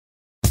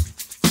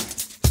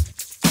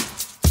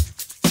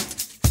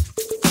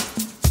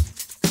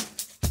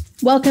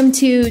Welcome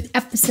to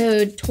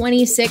episode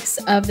 26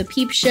 of the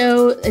Peep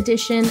Show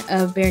edition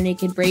of Bare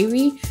Naked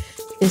Bravery.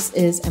 This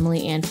is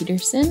Emily Ann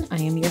Peterson.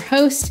 I am your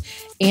host,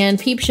 and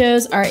Peep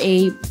Shows are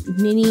a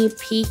mini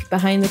peek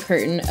behind the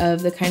curtain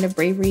of the kind of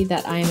bravery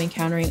that I am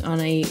encountering on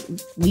a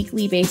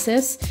weekly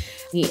basis.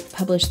 We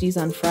publish these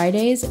on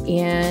Fridays,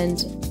 and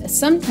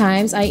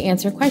sometimes I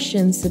answer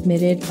questions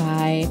submitted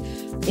by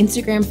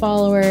Instagram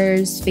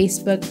followers,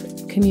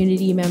 Facebook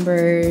community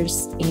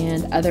members,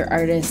 and other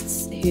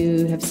artists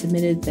who have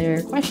submitted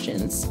their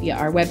questions via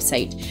our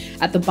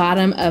website. At the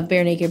bottom of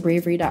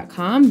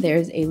barenakedbravery.com,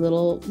 there's a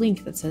little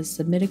link that says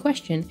submit a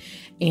question,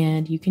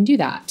 and you can do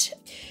that.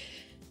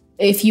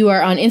 If you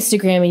are on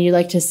Instagram and you'd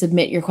like to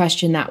submit your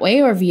question that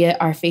way or via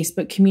our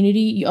Facebook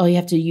community, all you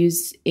have to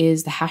use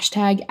is the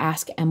hashtag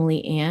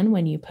 #AskEmilyAnn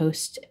when you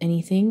post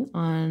anything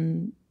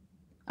on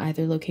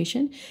either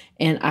location,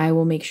 and I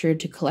will make sure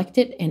to collect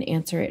it and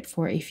answer it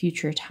for a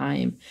future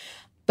time.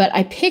 But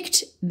I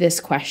picked this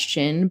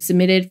question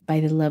submitted by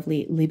the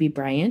lovely Libby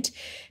Bryant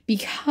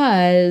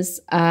because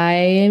I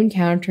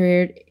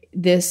encountered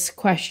this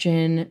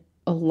question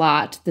a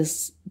lot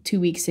this 2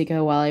 weeks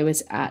ago while I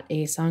was at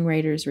a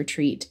songwriters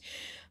retreat.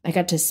 I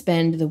got to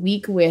spend the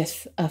week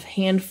with a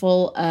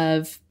handful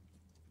of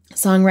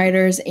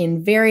songwriters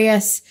in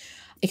various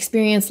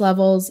experience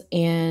levels,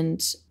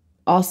 and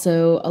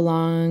also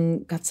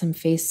got some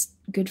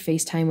good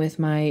FaceTime with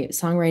my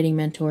songwriting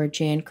mentor,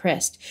 Jan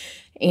Christ.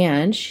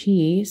 And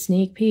she,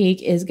 sneak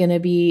peek, is going to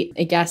be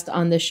a guest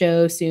on the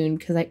show soon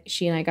because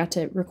she and I got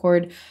to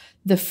record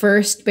the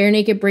first Bare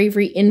Naked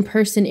Bravery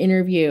in-person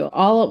interview.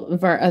 All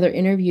of our other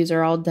interviews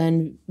are all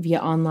done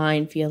via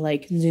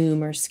like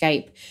Zoom or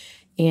Skype.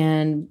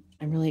 And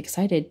I'm really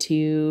excited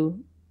to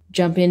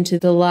jump into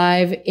the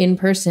live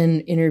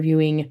in-person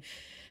interviewing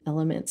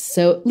elements.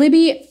 So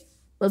Libby,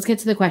 let's get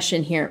to the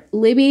question here.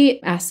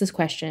 Libby asked this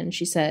question.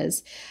 She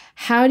says,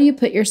 how do you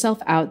put yourself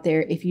out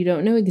there if you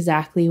don't know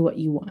exactly what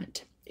you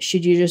want?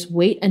 Should you just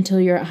wait until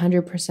you're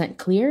 100%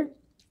 clear?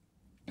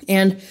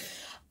 And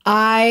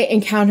I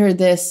encountered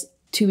this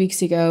 2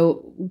 weeks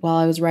ago while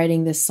I was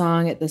writing this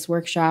song at this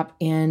workshop,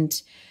 and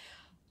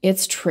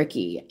it's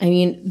tricky. I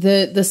mean,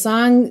 the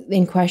song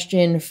in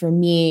question for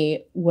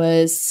me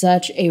was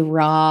such a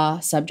raw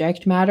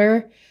subject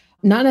matter.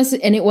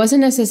 And it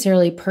wasn't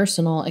necessarily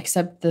personal,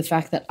 except the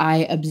fact that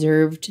I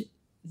observed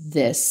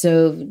this.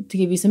 So to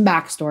give you some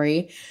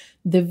backstory,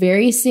 the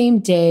very same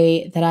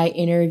day that I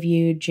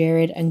interviewed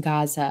Jared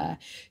Angaza,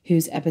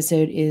 whose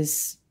episode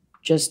is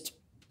just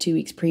 2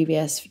 weeks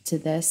previous to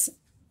this,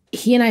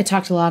 he and I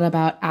talked a lot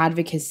about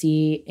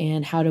advocacy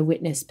and how to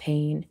witness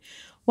pain.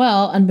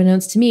 Well,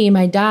 unbeknownst to me,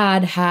 my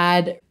dad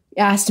had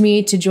asked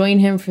me to join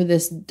him for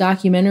this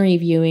documentary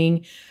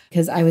viewing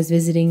because I was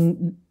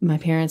visiting my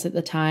parents at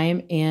the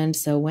time, and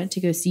so went to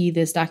go see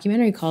this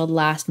documentary called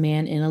Last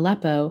Man in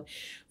Aleppo,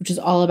 which is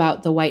all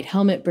about the White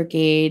Helmet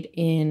Brigade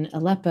in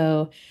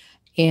Aleppo.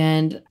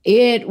 And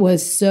it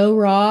was so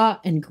raw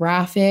and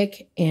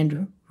graphic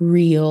and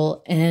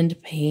real and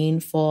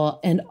painful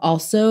and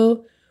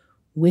also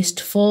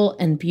wistful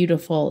and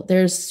beautiful.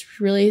 There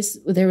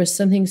was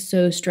something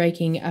so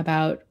striking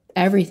about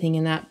everything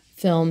in that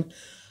film,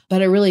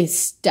 but it really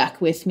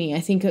stuck with me. I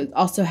think it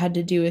also had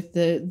to do with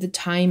the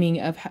timing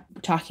of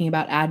talking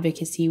about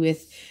advocacy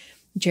with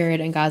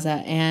Jared and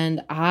Gaza.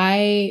 And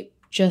I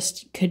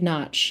just could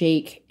not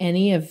shake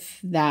any of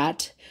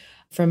that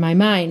from my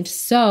mind.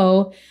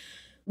 So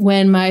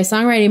when my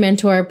songwriting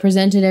mentor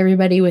presented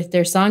everybody with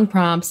their song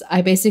prompts,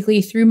 I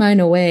basically threw mine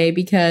away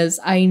because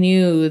I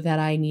knew that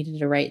I needed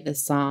to write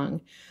this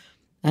song.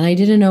 And I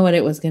didn't know what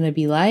it was going to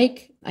be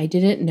like. I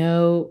didn't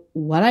know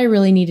what I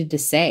really needed to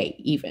say,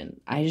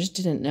 even. I just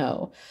didn't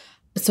know.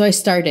 So I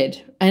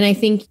started. And I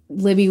think,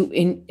 Libby,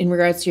 in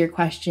regards to your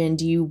question,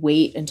 do you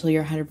wait until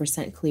you're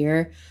 100%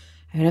 clear?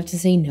 I would have to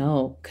say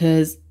no,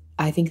 because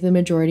I think the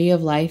majority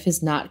of life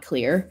is not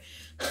clear.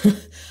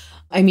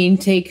 I mean,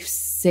 take,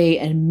 say,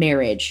 a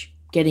marriage,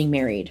 getting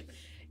married.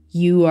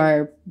 You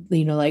are,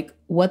 like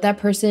what that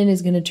person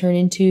is going to turn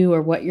into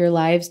or what your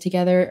lives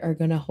together are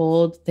going to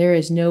hold. There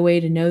is no way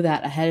to know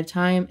that ahead of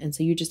time. And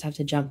so you just have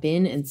to jump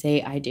in and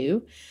say, I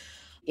do.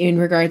 In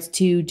regards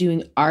to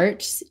doing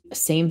art,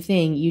 same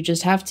thing. You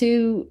just have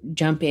to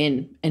jump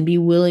in and be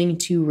willing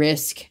to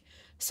risk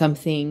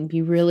something.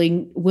 Be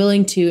really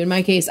willing to, in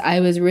my case, I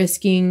was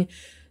risking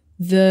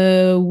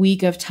the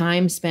week of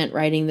time spent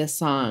writing this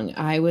song.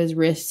 I was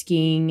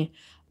risking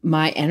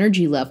my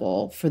energy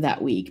level for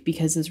that week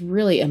because it's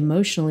really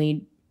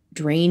emotionally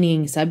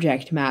draining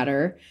subject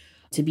matter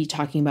to be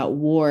talking about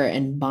war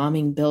and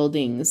bombing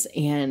buildings,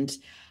 and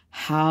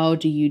how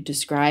do you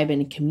describe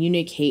and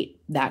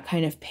communicate that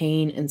kind of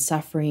pain and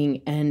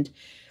suffering and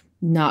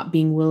not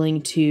being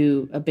willing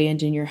to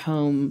abandon your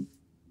home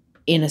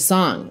in a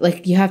song.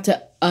 Like, you have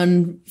to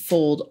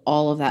unfold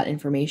all of that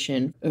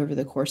information over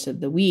the course of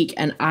the week.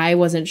 And I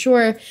wasn't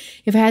sure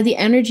if I had the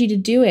energy to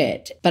do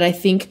it. But I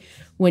think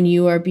when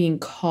you are being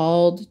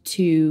called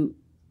to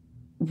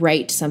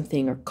write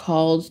something or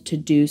called to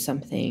do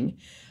something,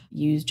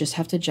 You just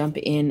have to jump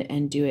in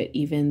and do it,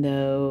 even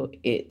though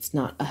it's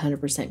not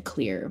 100%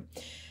 clear.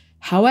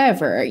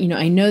 However,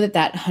 I know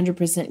that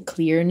 100%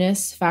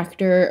 clearness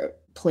factor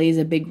plays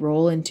a big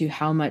role into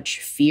how much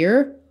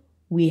fear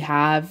we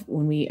have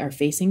when we are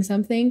facing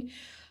something.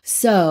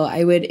 So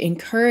I would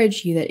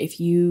encourage you that if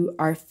you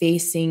are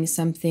facing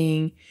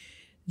something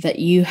that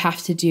you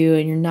have to do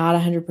and you're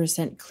not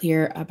 100%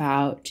 clear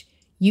about,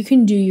 you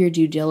can do your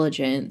due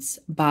diligence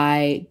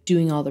by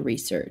doing all the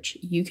research.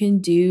 You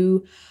can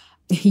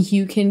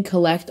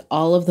collect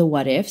all of the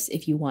what ifs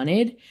if you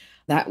wanted.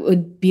 That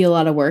would be a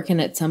lot of work.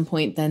 And at some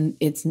point, then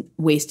it's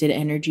wasted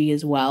energy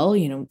as well,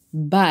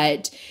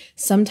 But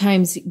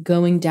sometimes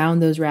going down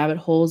those rabbit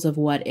holes of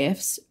what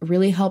ifs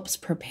really helps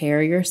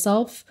prepare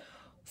yourself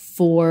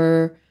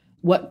for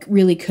what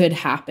really could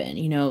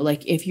happen.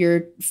 Like if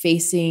you're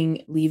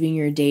facing leaving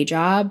your day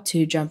job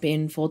to jump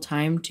in full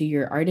time to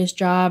your artist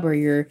job or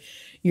your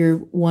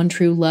one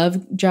true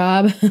love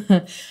job,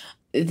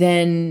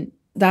 then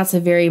that's a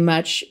very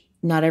much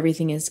not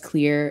everything is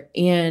clear.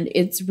 And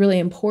it's really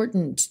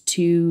important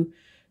to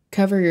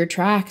cover your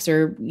tracks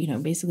or,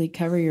 basically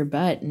cover your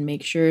butt and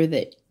make sure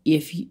that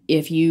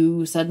if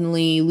you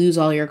suddenly lose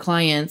all your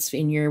clients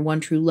in your one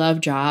true love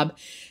job,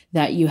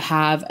 that you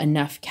have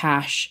enough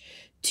cash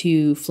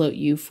to float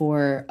you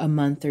for a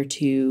month or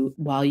two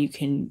while you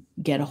can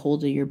get a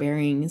hold of your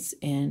bearings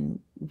and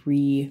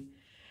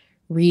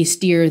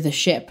re-steer the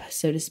ship,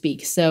 so to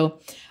speak. So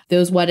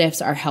those what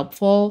ifs are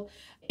helpful.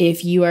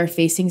 If you are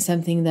facing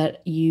something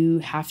that you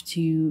have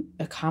to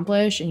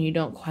accomplish and you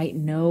don't quite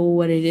know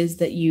what it is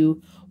that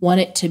you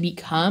want it to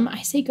become,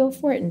 I say go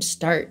for it and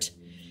start.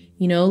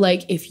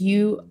 Like if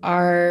you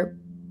are,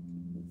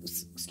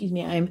 excuse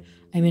me, I'm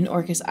in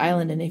Orcas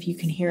Island, and if you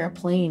can hear a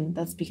plane,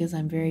 that's because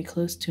I'm very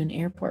close to an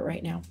airport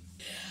right now.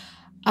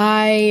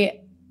 I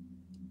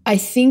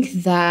think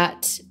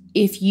that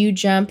if you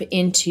jump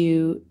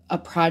into a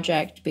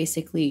project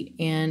basically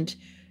and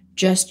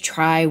just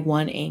try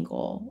one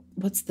angle,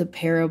 what's the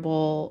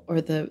parable or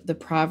the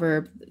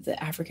proverb,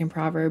 the African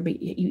proverb, you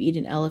eat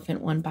an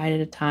elephant one bite at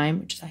a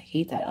time, which is, I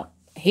hate that.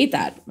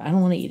 I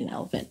don't want to eat an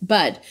elephant,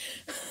 but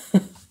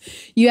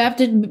you have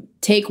to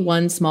take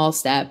one small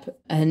step.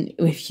 And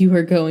if you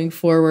are going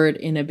forward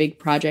in a big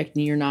project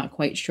and you're not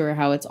quite sure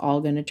how it's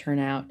all going to turn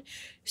out,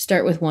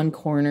 start with one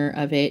corner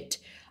of it.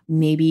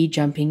 Maybe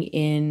jumping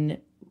in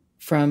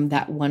from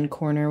that one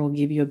corner will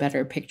give you a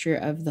better picture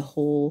of the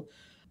whole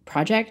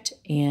project.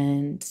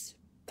 And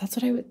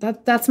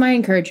that's my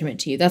encouragement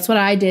to you. That's what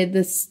I did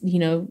this,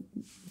 a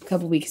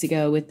couple weeks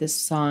ago with this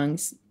song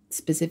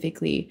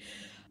specifically,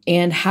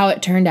 and how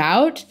it turned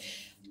out.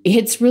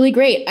 It's really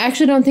great. I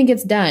actually don't think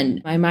it's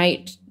done. I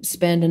might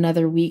spend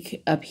another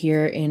week up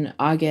here in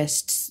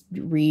August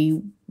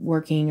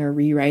reworking or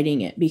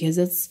rewriting it, because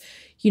it's,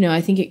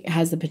 I think it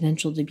has the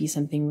potential to be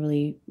something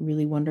really,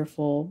 really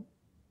wonderful,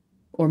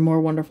 or more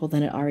wonderful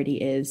than it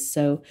already is.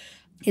 So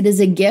it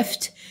is a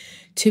gift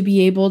to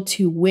be able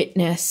to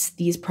witness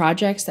these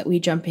projects that we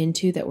jump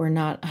into that we're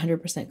not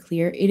 100%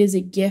 clear. It is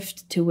a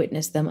gift to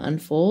witness them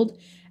unfold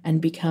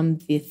and become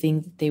the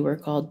thing that they were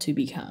called to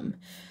become.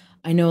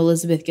 I know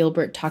Elizabeth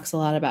Gilbert talks a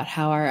lot about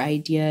how our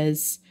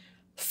ideas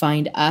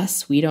find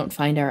us. We don't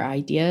find our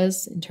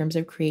ideas in terms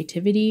of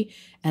creativity.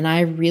 And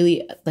I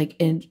really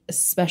and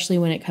especially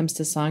when it comes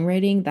to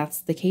songwriting,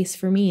 that's the case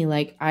for me.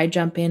 Like I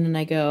jump in and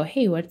I go,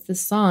 hey, what's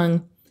this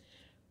song?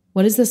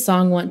 What does this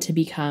song want to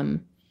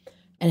become?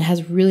 And it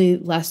has really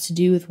less to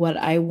do with what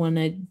I want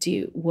to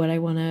do, what I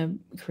want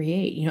to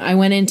create. I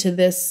went into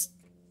this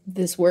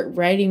work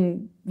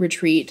writing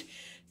retreat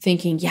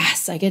thinking,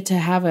 yes, I get to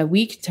have a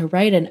week to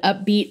write an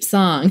upbeat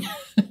song.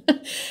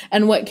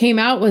 And what came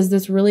out was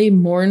this really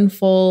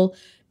mournful,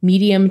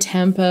 medium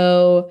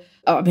tempo,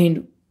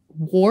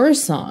 war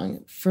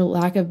song, for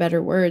lack of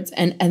better words.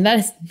 And that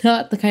is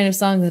not the kind of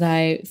song that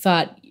I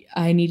thought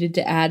I needed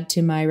to add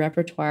to my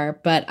repertoire.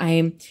 But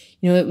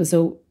it was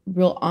a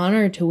real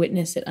honor to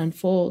witness it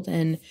unfold.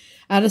 And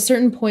at a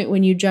certain point,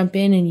 when you jump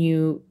in and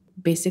you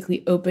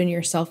basically open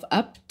yourself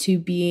up to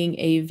being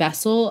a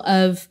vessel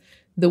of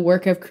the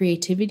work of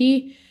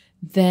creativity,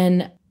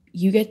 then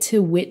you get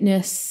to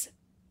witness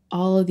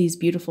all of these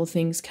beautiful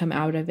things come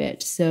out of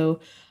it. So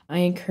I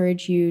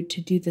encourage you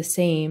to do the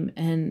same,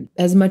 and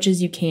as much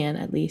as you can,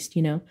 at least,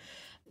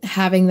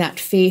 having that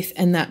faith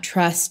and that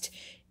trust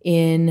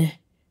in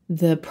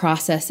the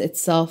process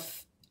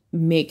itself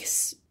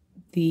makes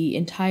the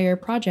entire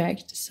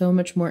project so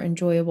much more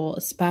enjoyable,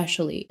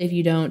 especially if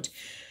you don't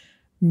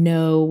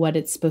know what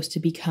it's supposed to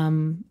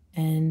become,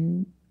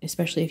 and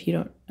especially if you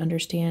don't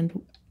understand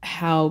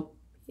how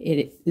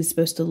it is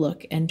supposed to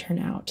look and turn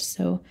out.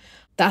 So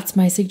that's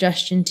my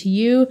suggestion to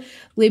you,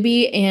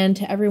 Libby, and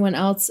to everyone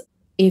else.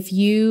 If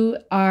you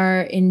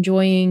are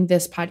enjoying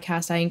this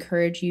podcast, I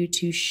encourage you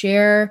to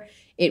share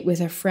it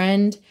with a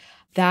friend.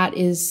 That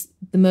is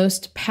the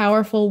most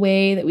powerful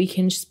way that we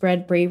can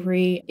spread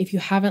bravery. If you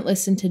haven't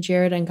listened to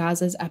Jared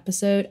Angaza's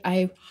episode,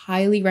 I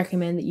highly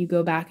recommend that you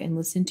go back and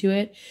listen to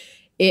it.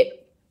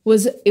 It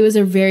it was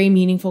a very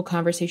meaningful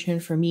conversation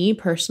for me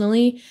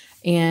personally,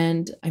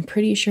 and I'm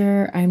pretty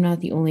sure I'm not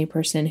the only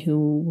person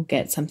who will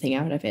get something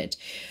out of it.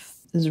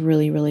 It was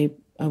really, really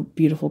a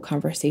beautiful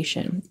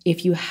conversation.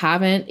 If you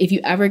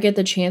ever get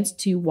the chance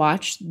to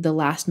watch The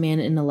Last Man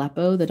in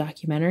Aleppo, the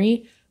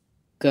documentary,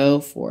 go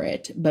for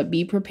it. But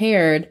be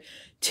prepared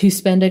to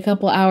spend a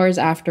couple hours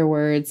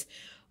afterwards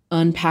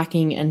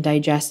unpacking and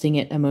digesting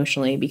it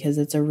emotionally, because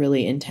it's a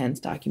really intense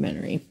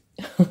documentary.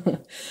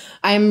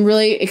 I'm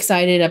really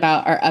excited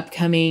about our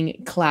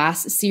upcoming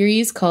class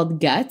series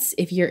called Guts.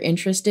 If you're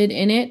interested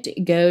in it,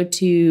 go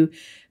to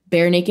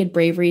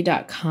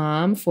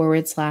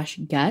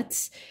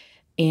barenakedbravery.com/guts,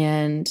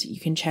 and you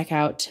can check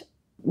out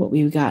what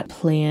we've got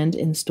planned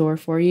in store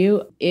for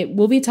you.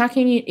 We'll be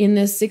talking in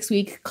this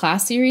 6-week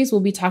class series.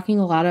 We'll be talking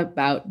a lot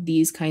about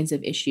these kinds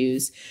of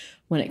issues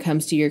when it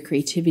comes to your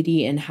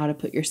creativity and how to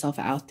put yourself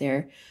out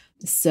there.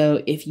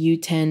 So if you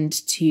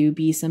tend to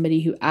be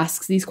somebody who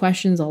asks these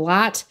questions a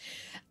lot,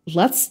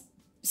 let's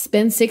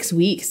spend 6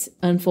 weeks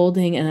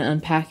unfolding and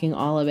unpacking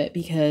all of it,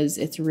 because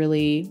it's a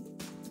really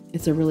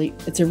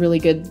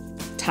good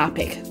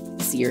topic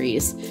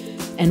series.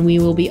 And we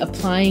will be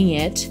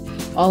applying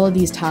all of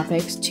these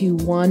topics to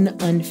one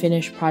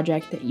unfinished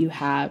project that you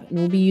have. And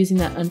we'll be using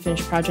that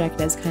unfinished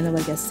project as kind of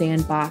like a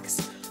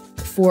sandbox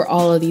for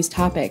all of these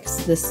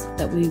topics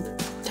that we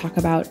talk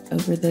about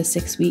over the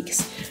 6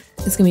 weeks.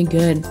 It's going to be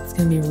good. It's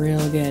going to be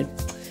real good.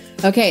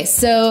 Okay,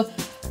 so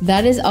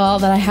that is all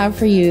that I have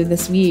for you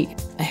this week.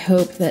 I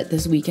hope that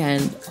this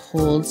weekend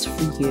holds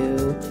for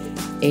you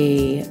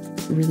a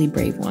really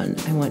brave one.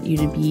 I want you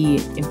to be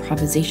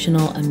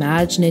improvisational,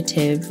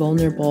 imaginative,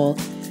 vulnerable,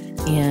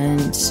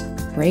 and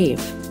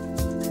brave.